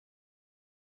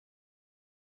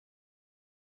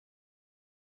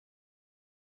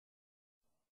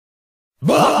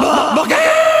Going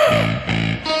home.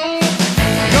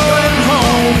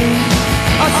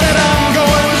 I said I'm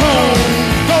going home.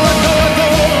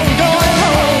 Going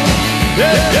home.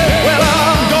 Yeah, yeah, well,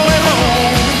 I'm going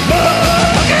home.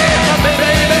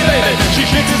 Baby, she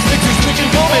kicks and sticks and switching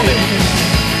for me.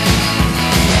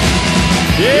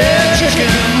 Yeah, chicken.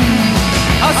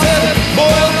 I said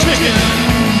boiled chicken.